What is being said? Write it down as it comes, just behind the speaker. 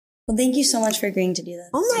Well, thank you so much for agreeing to do this.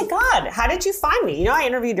 Oh my God. How did you find me? You know, I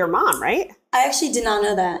interviewed your mom, right? I actually did not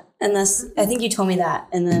know that unless I think you told me that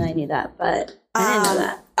and then I knew that, but I didn't know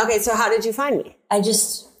that. Okay, so how did you find me? I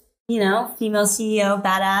just, female CEO,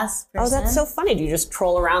 badass person. Oh, that's so funny. Do you just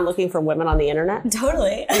troll around looking for women on the internet?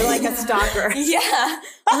 Totally. You're like a stalker. Yeah,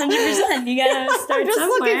 100%. You gotta start I'm just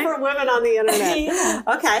somewhere. looking for women on the internet. Yeah.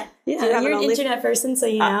 Okay. Yeah, you're an internet person, so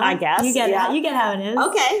you know. I guess. You get how it is.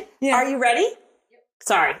 Okay. Yeah. Are you ready?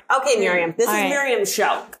 Sorry. Okay, Miriam. This is right. Miriam's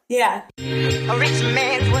show. Yeah. A rich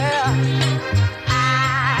man's world.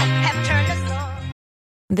 I have turned the soul.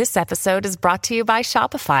 This episode is brought to you by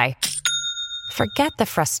Shopify. Forget the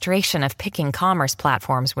frustration of picking commerce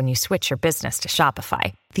platforms when you switch your business to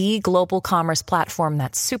Shopify, the global commerce platform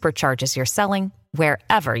that supercharges your selling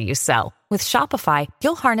wherever you sell. With Shopify,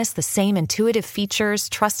 you'll harness the same intuitive features,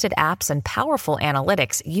 trusted apps, and powerful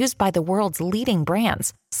analytics used by the world's leading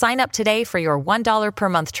brands. Sign up today for your $1 per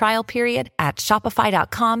month trial period at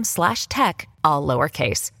shopify.com/tech, all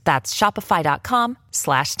lowercase. That's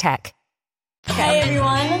shopify.com/tech. Hey,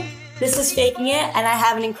 everyone. This is Faking It, and I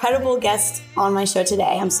have an incredible guest on my show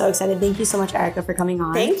today. I'm so excited. Thank you so much, Erika, for coming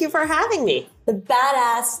on. Thank you for having me. The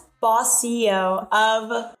badass boss CEO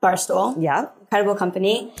of Barstool. Yeah. Incredible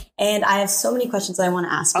company. And I have so many questions that I want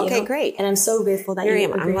to ask you. Okay, great. And I'm so grateful that Miriam,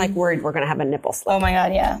 you agreed. I'm like worried we're going to have a nipple slip. Oh my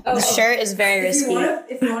God, yeah. The shirt is very risky.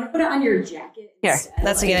 If you want to put it on your jacket. Here.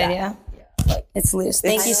 That's a good idea. It's loose.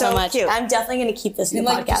 Thank you so so much. cute. I'm definitely going to keep this in the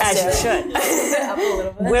podcast As too. you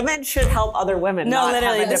should. Women should help other women. No, not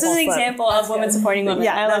literally. have a This is nipple an slip. example of women supporting women.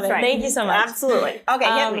 Yeah, I love that's it. right. Thank you so much. Absolutely. Okay,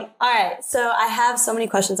 hit me. All right. So I have so many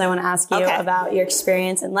questions I want to ask you about your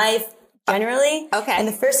experience in life generally. Okay. And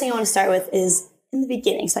the first thing I want to start with is in the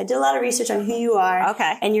beginning. So I did a lot of research on who you are.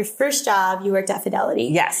 Okay. And your first job, you worked at Fidelity.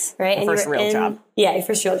 Yes. Right? The And first you were real job. Yeah, your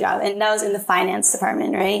first real job. And that was in the finance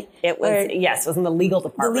department, right? It was, yes, it was in the legal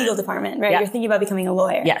department. The legal department, right? Yeah. You're thinking about becoming a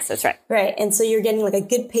lawyer. Yes, that's right. Right. And so you're getting like a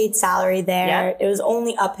good paid salary there. Yeah. It was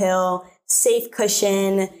only uphill, safe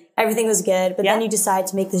cushion. Everything was good. But then you decide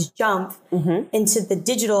to make this jump into the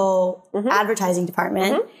digital advertising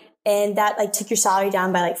department. And that like took your salary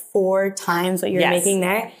down by like 4 times what you were making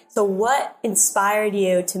there. So what inspired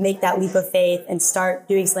you to make that leap of faith and start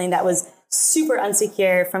doing something that was super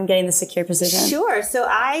unsecure from getting the secure position? Sure. So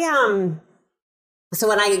so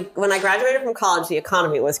when I graduated from college, the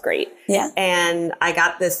economy was great. Yeah. And I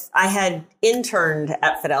had interned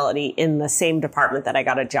at Fidelity in the same department that I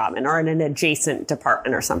got a job in, or in an adjacent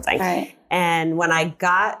department or something. Right. And when I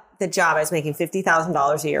got the job, I was making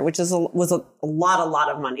 $50,000 a year, which was a lot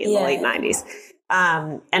of money in the late 90s.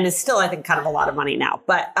 And it's still, I think, kind of a lot of money now.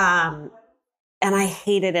 But, and I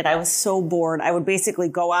hated it. I was so bored. I would basically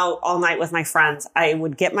go out all night with my friends. I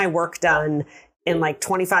would get my work done in like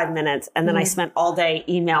 25 minutes. And then I spent all day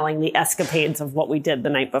emailing the escapades of what we did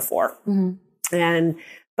the night before.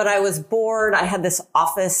 But I was bored. I had this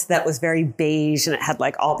office that was very beige and it had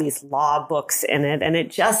like all these law books in it. And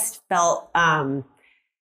it just felt,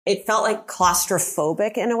 it felt like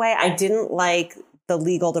claustrophobic in a way. I didn't like the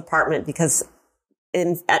legal department because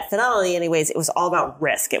at Fidelity anyways, it was all about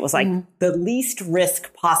risk. It was like the least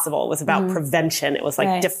risk possible. It was about prevention. It was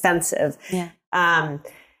like defensive. Yeah.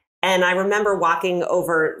 And I remember walking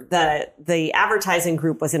over, the advertising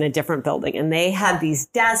group was in a different building and they had these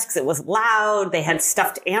desks. It was loud. They had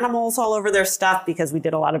stuffed animals all over their stuff because we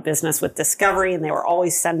did a lot of business with Discovery and they were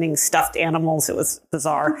always sending stuffed animals. It was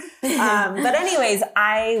bizarre. But anyways,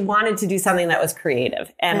 I wanted to do something that was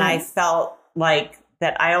creative. And I felt like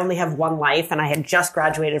that I only have one life and I had just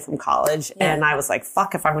graduated from college. And I was like,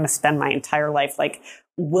 fuck if I'm going to spend my entire life like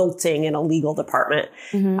wilting in a legal department.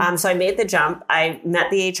 So I made the jump. I met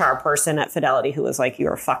the HR person at Fidelity who was like,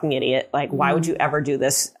 you're a fucking idiot. Like, why would you ever do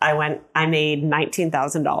this? I made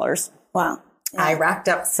 $19,000. Wow. Yeah. I racked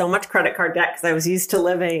up so much credit card debt because I was used to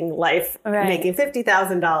living life making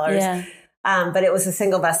 $50,000. Yeah. But it was the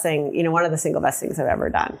single best thing, one of the single best things I've ever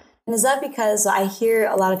done. And is that because I hear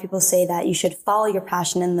a lot of people say that you should follow your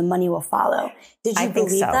passion and the money will follow? Did you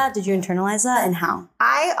believe that? Did you internalize that? And how?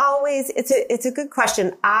 It's a good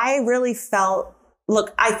question. I really felt,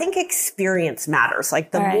 look, I think experience matters.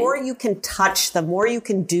 Like the more you can touch, the more you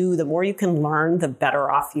can do, the more you can learn, the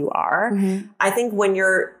better off you are. I think when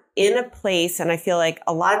you're in a place, and I feel like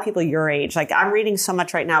a lot of people your age, like I'm reading so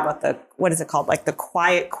much right now about what is it called? Like the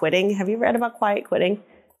quiet quitting. Have you read about quiet quitting?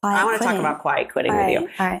 I want to talk about quiet quitting with you.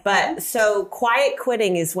 All right. But so quiet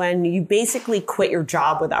quitting is when you basically quit your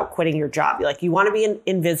job without quitting your job. You want to be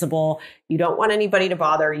invisible. You don't want anybody to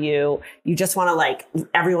bother you. You just want to like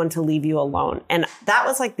everyone to leave you alone. And that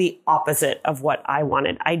was like the opposite of what I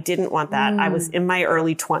wanted. I didn't want that. I was in my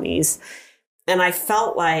early 20s and I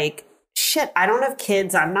felt like shit, I don't have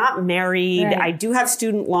kids. I'm not married. Right. I do have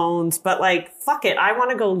student loans, but like, fuck it. I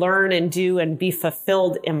want to go learn and do and be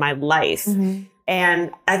fulfilled in my life. Mm-hmm.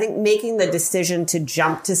 And I think making the decision to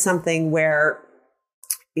jump to something where,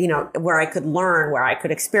 you know, where I could learn, where I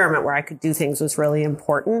could experiment, where I could do things was really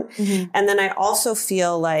important. Mm-hmm. And then I also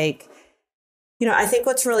feel like, you know, I think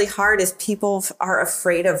what's really hard is people are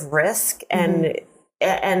afraid of risk, and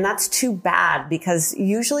that's too bad, because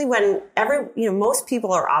usually when most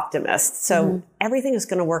people are optimists. So everything is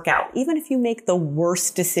going to work out. Even if you make the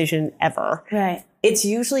worst decision ever, right. It's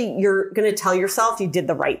usually you're going to tell yourself you did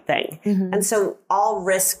the right thing. Mm-hmm. And so all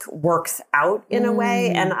risk works out in a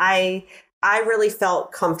way. And I really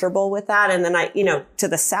felt comfortable with that. And then to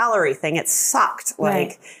the salary thing, it sucked. Right.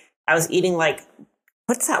 Like I was eating like,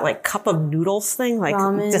 what's that, like cup of noodles thing? Like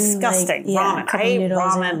ramen, disgusting. Ramen. I ate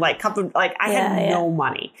ramen, I had no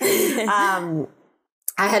money.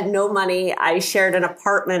 I had no money. I shared an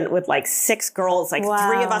apartment with like 6 girls. Like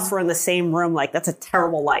 3 of us were in the same room. Like that's a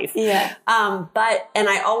terrible life. Yeah. And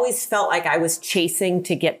I always felt like I was chasing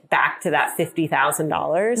to get back to that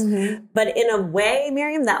 $50,000. But in a way,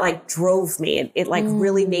 Miriam, that like drove me. It like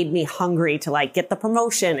really made me hungry to like get the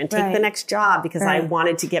promotion and take the next job, because I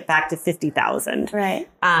wanted to get back to 50,000. Right.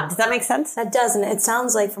 Does that make sense? That does. And it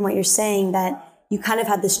sounds like from what you're saying that you kind of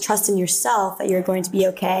had this trust in yourself that you're going to be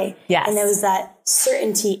okay. Yes. And there was that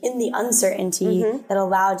certainty in the uncertainty that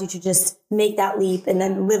allowed you to just make that leap and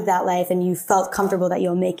then live that life. And you felt comfortable that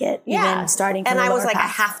you'll make it. Yeah. Even starting from and a I was lower like, path.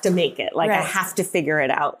 I have to make it. Like I have to figure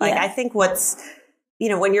it out. Like I think what's,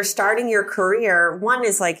 when you're starting your career, one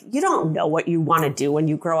is like, you don't know what you want to do when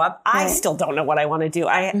you grow up. I still don't know what I want to do.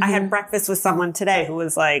 I had breakfast with someone today who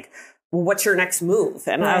was like, well, what's your next move?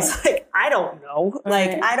 And I was like, I don't know.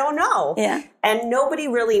 Like, I don't know. Yeah. And nobody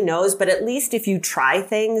really knows, but at least if you try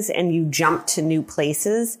things and you jump to new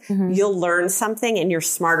places, you'll learn something and you're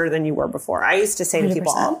smarter than you were before. I used to say 100%. To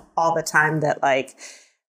people all the time that like,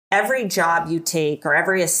 every job you take or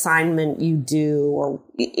every assignment you do, or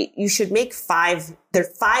you should make 5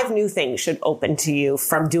 new things should open to you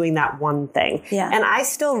from doing that one thing. Yeah. And I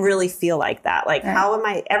still really feel like that. Like, how am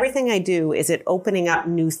I, everything I do, is it opening up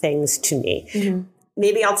new things to me?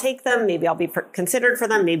 Maybe I'll take them. Maybe I'll be considered for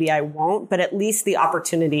them. Maybe I won't, but at least the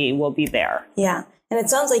opportunity will be there. Yeah. And it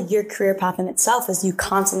sounds like your career path in itself is you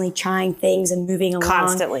constantly trying things and moving along.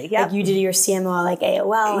 Constantly, yeah. Like you did your CMO at like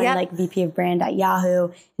AOL and like VP of brand at Yahoo.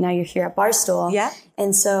 And now you're here at Barstool. Yeah.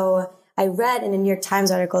 And so I read in a New York Times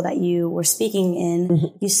article that you were speaking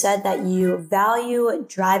in, you said that you value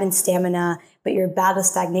drive and stamina, but you're bad with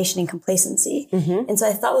stagnation and complacency. And so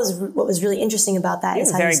I thought what was really interesting about that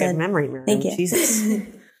is how you said, very good memory, Miriam. Thank you. Jesus.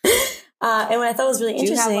 And what I thought was really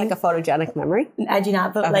interesting. Do you have like a photogenic memory? I do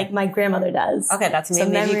not, but like my grandmother does. Okay, that's maybe, so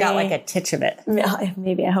maybe you got like a titch of it.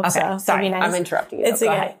 Maybe, I hope so. Sorry, nice. I'm interrupting you. It's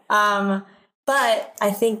okay. But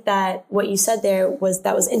I think that what you said there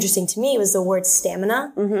was interesting to me was the word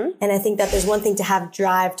stamina. And I think that there's one thing to have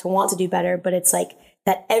drive to want to do better, but it's like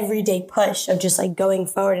that everyday push of just like going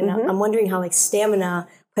forward. And I'm wondering how like stamina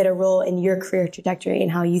played a role in your career trajectory and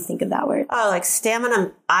how you think of that word. Oh, like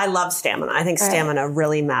stamina. I love stamina. I think stamina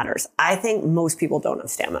really matters. I think most people don't have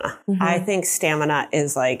stamina. I think stamina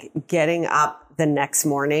is like getting up the next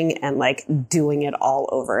morning and like doing it all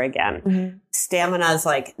over again. Stamina is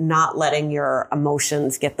like not letting your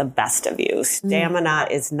emotions get the best of you. Stamina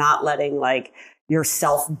is not letting like your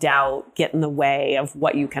self-doubt get in the way of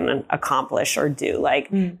what you can accomplish or do.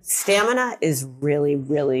 Like stamina is really,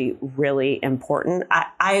 really, really important.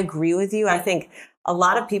 I agree with you. I think a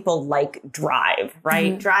lot of people like drive,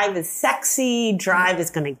 right? Drive is sexy. Drive is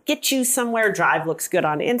going to get you somewhere. Drive looks good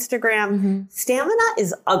on Instagram. Stamina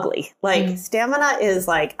is ugly. Like stamina is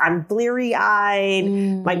like, I'm bleary-eyed.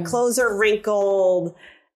 My clothes are wrinkled.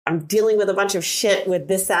 I'm dealing with a bunch of shit with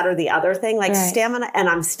this, that, or the other thing, like stamina, and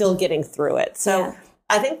I'm still getting through it. So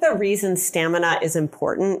I think the reason stamina is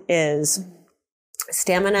important is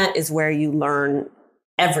stamina is where you learn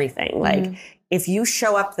everything. Like if you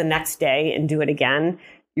show up the next day and do it again,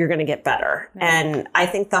 you're going to get better. And I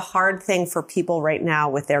think the hard thing for people right now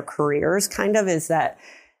with their careers kind of is that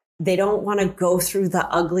they don't want to go through the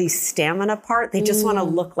ugly stamina part. They just want to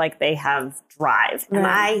look like they have drive. And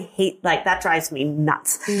I hate, like, that drives me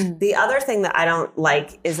nuts. The other thing that I don't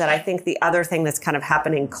like is that I think the other thing that's kind of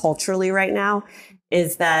happening culturally right now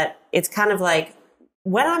is that it's kind of like,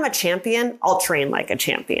 when I'm a champion, I'll train like a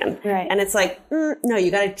champion. And it's like, no,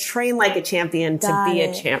 you got to train like a champion to be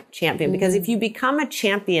a champion. Because if you become a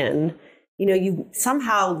champion, you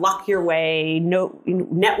somehow luck your way,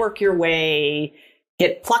 network your way,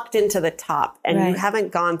 get plucked into the top and you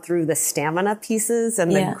haven't gone through the stamina pieces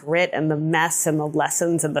and the grit and the mess and the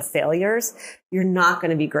lessons and the failures, you're not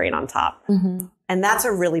going to be great on top. Mm-hmm. And that's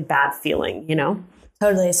a really bad feeling, you know?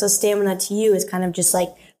 Totally. So stamina to you is kind of just like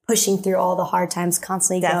pushing through all the hard times,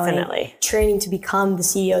 constantly going, training to become the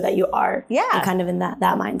CEO that you are. Yeah. And kind of in that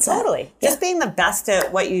mindset. Totally. Yeah. Just being the best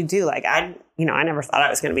at what you do. Like I never thought I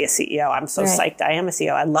was going to be a CEO. I'm so psyched I am a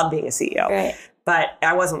CEO. I love being a CEO. Right. But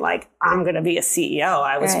I wasn't like, I'm going to be a CEO.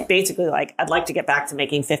 I was basically like, I'd like to get back to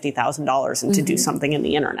making $50,000 and to do something in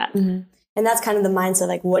the internet. Mm-hmm. And that's kind of the mindset,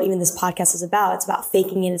 like what even this podcast is about. It's about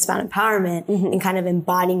faking it. It's about empowerment and kind of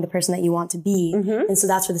embodying the person that you want to be. Mm-hmm. And so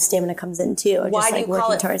that's where the stamina comes in too. Why do you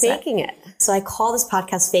call it faking it? So I call this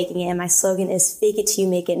podcast Faking It. And my slogan is fake it till you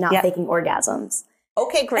make it, not faking orgasms.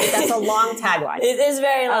 Okay, great. That's a long tagline. It is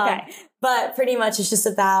very long. Okay. But pretty much it's just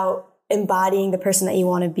about embodying the person that you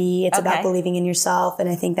want to be. It's about believing in yourself. And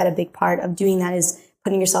I think that a big part of doing that is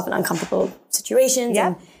putting yourself in uncomfortable situations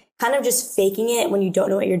and kind of just faking it when you don't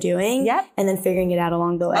know what you're doing and then figuring it out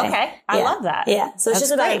along the way. Okay. I love that. Yeah. So it's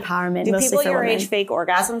just about empowerment. Do people your age fake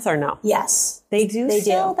orgasms or no? Yes. They do? They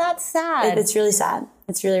do. That's sad. It's really sad.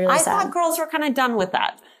 It's really, really sad. I thought girls were kind of done with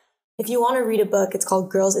that. If you want to read a book, it's called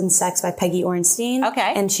Girls in Sex by Peggy Orenstein.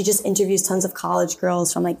 Okay. And she just interviews tons of college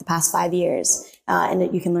girls from like the past 5 years.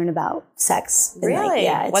 And you can learn about sex. And, really?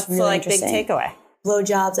 It's What's really the big takeaway?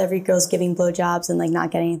 Blowjobs. Every girl's giving blowjobs and like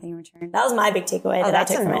not getting anything in return. That was my big takeaway that I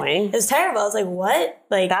took from it. It was terrible. I was like, what?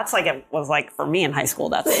 Like that's like it was like for me in high school.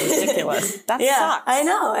 That's ridiculous. That sucks. I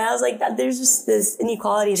know. And I was like, there's just this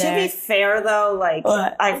inequality there. To be fair though, like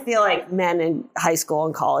I feel like men in high school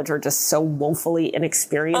and college are just so woefully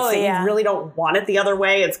inexperienced that you really don't want it the other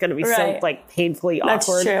way. It's going to be so like painfully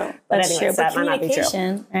awkward. True. But that's true. But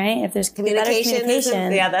communication, right? If there's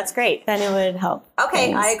communication, that's great. Then it would help. Okay,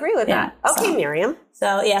 things. I agree with that. Okay, Miriam.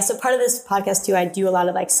 So so part of this podcast too, I do a lot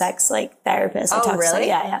of like sex, like therapists. Oh, really?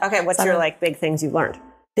 Yeah. Okay, what's your like big things you've learned?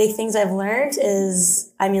 Big things I've learned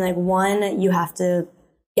is, I mean, like one, you have to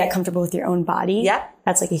get comfortable with your own body. Yeah.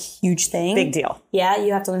 That's like a huge thing. Big deal. Yeah,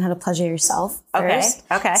 you have to learn how to pleasure yourself first.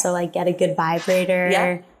 Okay. So like get a good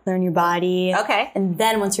vibrator, learn your body. Okay. And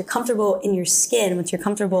then once you're comfortable in your skin, once you're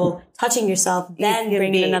comfortable touching yourself, then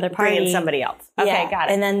bring in another party. Bring in somebody else. Okay, got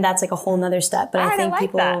it. And then that's like a whole nother step. But I think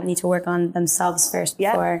people need to work on themselves first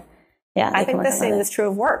before. Yeah. I think the same is true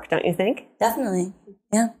of work, don't you think? Definitely.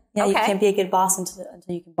 Yeah. Yeah, you can't be a good boss until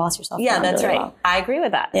you can boss yourself. Yeah, that's really right. Well. I agree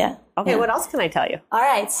with that. Yeah. Okay, what else can I tell you? All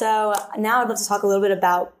right, so now I'd love to talk a little bit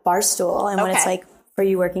about Barstool and what it's like for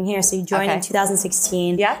you working here. So you joined in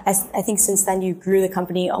 2016. Yeah. I think since then you grew the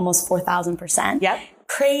company almost 4,000%. Yep.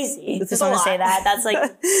 Crazy. Just want to say that. That's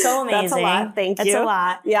like so amazing. That's a lot. Thank you. That's a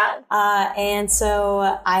lot. Yeah. And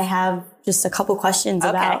so I have just a couple questions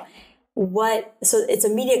about so it's a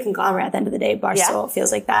media conglomerate at the end of the day. Barstool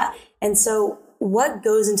feels like that. And so what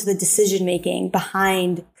goes into the decision making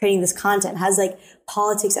behind creating this content? Has like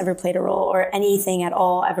politics ever played a role, or anything at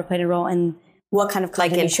all ever played a role in what kind of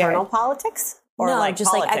content like internal politics, or no, like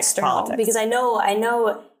just like external? Politics? Because I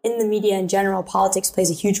know in the media in general, politics plays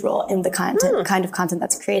a huge role in the content kind of content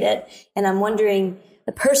that's created. And I'm wondering,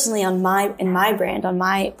 personally, in my brand, on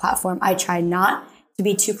my platform, I try not to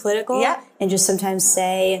be too political and just sometimes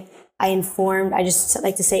say I just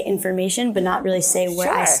like to say information, but not really say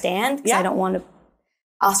where I stand, because I don't want to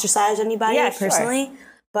ostracize anybody personally. Sure.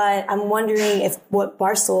 But I'm wondering how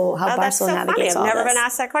Barstool navigates all this. I've never been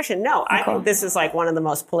asked that question. No, I think this is like one of the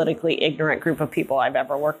most politically ignorant group of people I've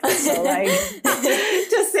ever worked with. So like,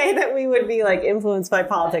 to say that we would be like influenced by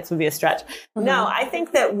politics would be a stretch. Mm-hmm. No, I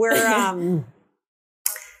think that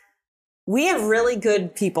we have really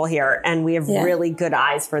good people here, and we have really good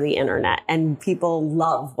eyes for the internet, and people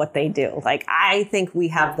love what they do. Like, I think we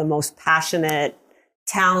have the most passionate,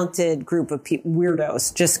 talented group of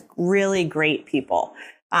weirdos, just really great people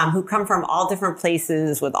who come from all different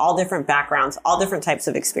places with all different backgrounds, all different types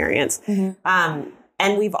of experience. Mm-hmm.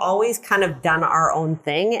 And we've always kind of done our own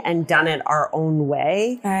thing and done it our own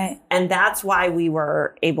way. Right. And that's why we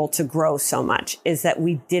were able to grow so much, is that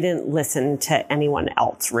we didn't listen to anyone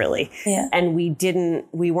else really. Yeah. And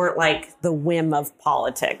we weren't like the whim of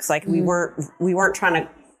politics. Like we weren't trying to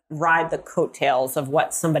ride the coattails of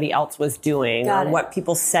what somebody else was doing what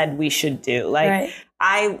people said we should do. Like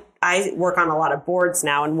I work on a lot of boards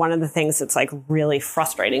now, and one of the things that's like really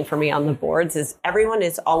frustrating for me on the boards is everyone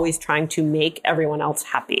is always trying to make everyone else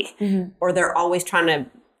happy, or they're always trying to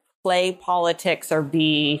play politics or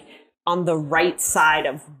be on the right side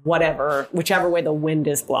of whichever way the wind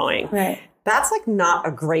is blowing. Right. That's like not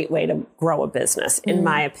a great way to grow a business, in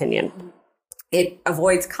my opinion. It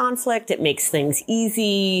avoids conflict. It makes things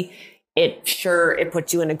easy. it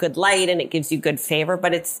puts you in a good light and it gives you good favor.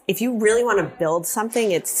 But if you really want to build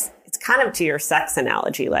something, it's kind of to your sex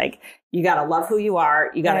analogy. Like, you got to love who you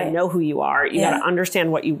are. You got to know who you are. You got to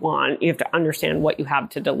understand what you want. You have to understand what you have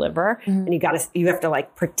to deliver. And you have to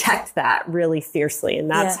like protect that really fiercely. And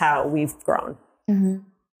that's how we've grown.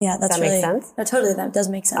 Yeah, does that make sense? No, totally. That does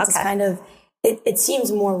make sense. Okay. It's kind of, it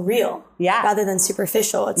seems more real rather than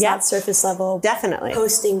superficial. It's not surface level. Definitely.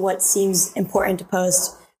 Posting what seems important to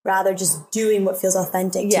post, rather just doing what feels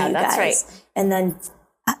authentic to you guys. That's right. And then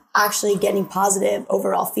actually getting positive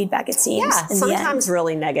overall feedback, it seems. Yeah, sometimes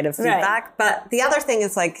really negative feedback. Right. But the other thing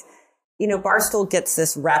is like, you know, Barstool gets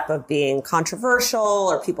this rep of being controversial,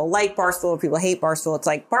 or people like Barstool or people hate Barstool. It's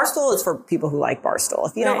like, Barstool is for people who like Barstool.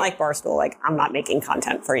 If you don't like Barstool, like, I'm not making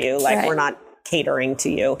content for you. Like, we're not catering to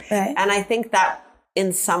you. Right. And I think that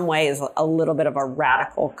in some ways a little bit of a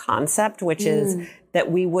radical concept, which is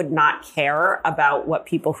that we would not care about what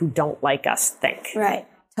people who don't like us think. Right.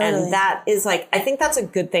 Totally. And that is like, I think that's a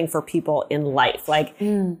good thing for people in life. Like,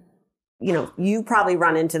 you know, you probably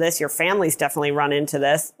run into this. Your family's definitely run into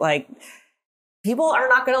this. Like, people are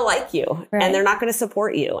not going to like you and they're not going to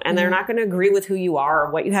support you and they're not going to agree with who you are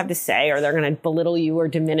or what you have to say, or they're going to belittle you or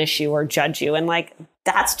diminish you or judge you. And like,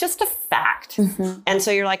 that's just a fact. And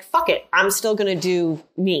so you're like, fuck it. I'm still going to do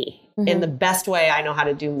me in the best way I know how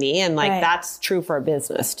to do me. And like, that's true for a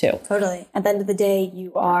business too. Totally. At the end of the day,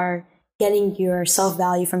 you are getting your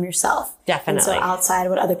self-value from yourself. Definitely. And so outside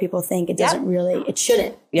of what other people think, it doesn't really, it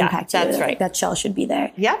shouldn't impact you. That's right. That shell should be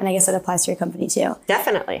there. Yeah. And I guess that applies to your company too.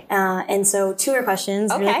 Definitely. And so 2 more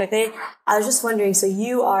questions really quickly. I was just wondering, so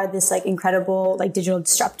you are this like incredible like digital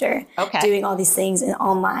disruptor doing all these things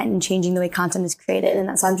online and changing the way content is created.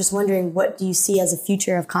 And so I'm just wondering, what do you see as a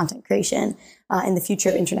future of content creation in the future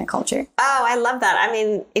of internet culture? Oh, I love that. I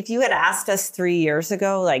mean, if you had asked us 3 years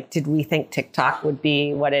ago, like, did we think TikTok would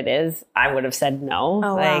be what it is? I would have said no.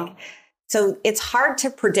 Oh, like, wow. So it's hard to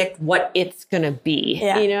predict what it's going to be.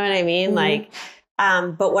 Yeah. You know what I mean? Like,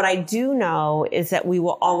 but what I do know is that we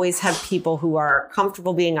will always have people who are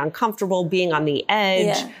comfortable being uncomfortable, being on the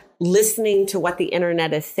edge, listening to what the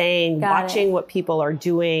internet is saying, watching what people are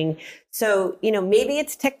doing. So, you know, maybe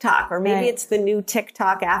it's TikTok, or maybe it's the new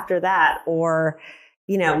TikTok after that, or,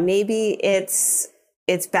 you know, maybe it's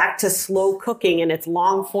back to slow cooking and it's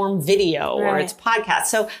long form video or it's podcast.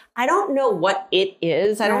 So I don't know what it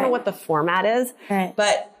is. I don't know what the format is,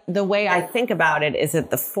 but the way I think about it is that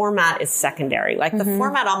the format is secondary. Like the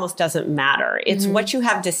format almost doesn't matter. It's what you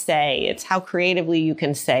have to say. It's how creatively you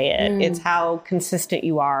can say it. It's how consistent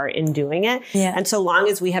you are in doing it. Yeah. And so long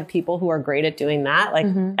as we have people who are great at doing that, like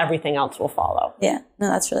everything else will follow. Yeah. No,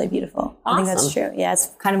 that's really beautiful. Awesome. I think that's true. Yeah. It's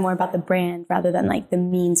kind of more about the brand rather than like the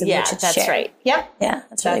means of which it's shared. That's right. Yep. Yeah.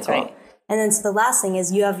 That's really cool. Right. And then so the last thing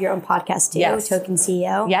is you have your own podcast too, Token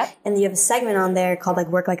CEO. Yep. And you have a segment on there called like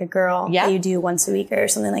Work Like a Girl that you do once a week or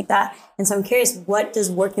something like that. And so I'm curious, what does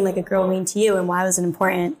working like a girl mean to you, and why was it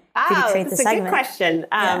important for you to create this segment? That's a good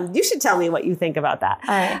question. You should tell me what you think about that.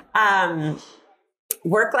 All right.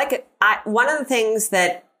 One of the things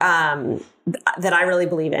that that I really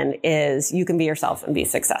believe in is you can be yourself and be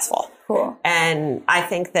successful. Cool. And I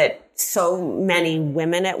think that so many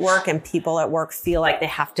women at work and people at work feel like they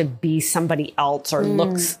have to be somebody else or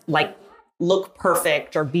look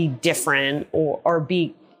perfect or be different or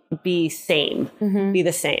be same, be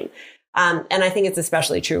the same. And I think it's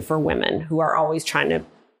especially true for women who are always trying to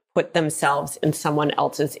put themselves in someone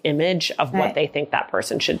else's image of what they think that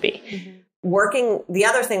person should be. The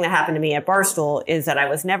other thing that happened to me at Barstool is that I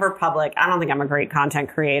was never public. I don't think I'm a great content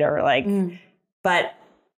creator, but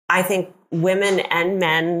I think women and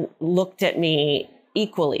men looked at me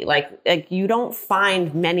equally. Like you don't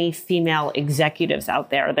find many female executives out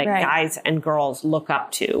there that guys and girls look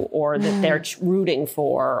up to, or that they're rooting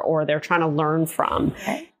for, or they're trying to learn from.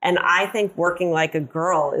 And I think working like a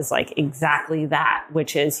girl is like exactly that,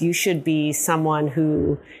 which is you should be someone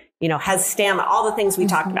who, you know, has stamina, all the things we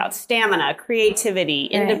talked about, stamina, creativity,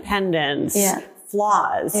 independence,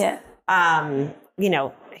 flaws, you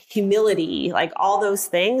know, humility, like all those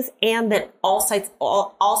things. And that all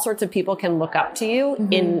sorts of people can look up to you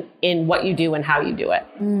in what you do and how you do it.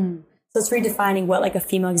 So it's redefining what like a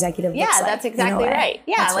female executive looks like. Yeah, that's exactly right.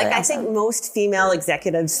 Yeah, that's like really awesome. I think most female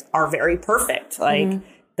executives are very perfect. Like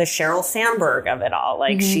the Sheryl Sandberg of it all.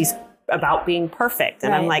 Like she's about being perfect.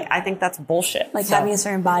 And I'm like, I think that's bullshit. Like having a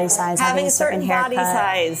certain body size, having a certain body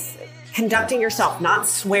size, conducting yourself, not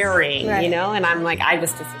swearing, you know? And I'm like, I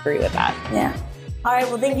just disagree with that. Yeah. All right.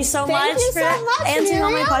 Well, thank you so much for answering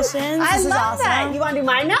all my questions. I love that. You want to do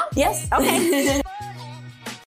mine now? Yes. Okay.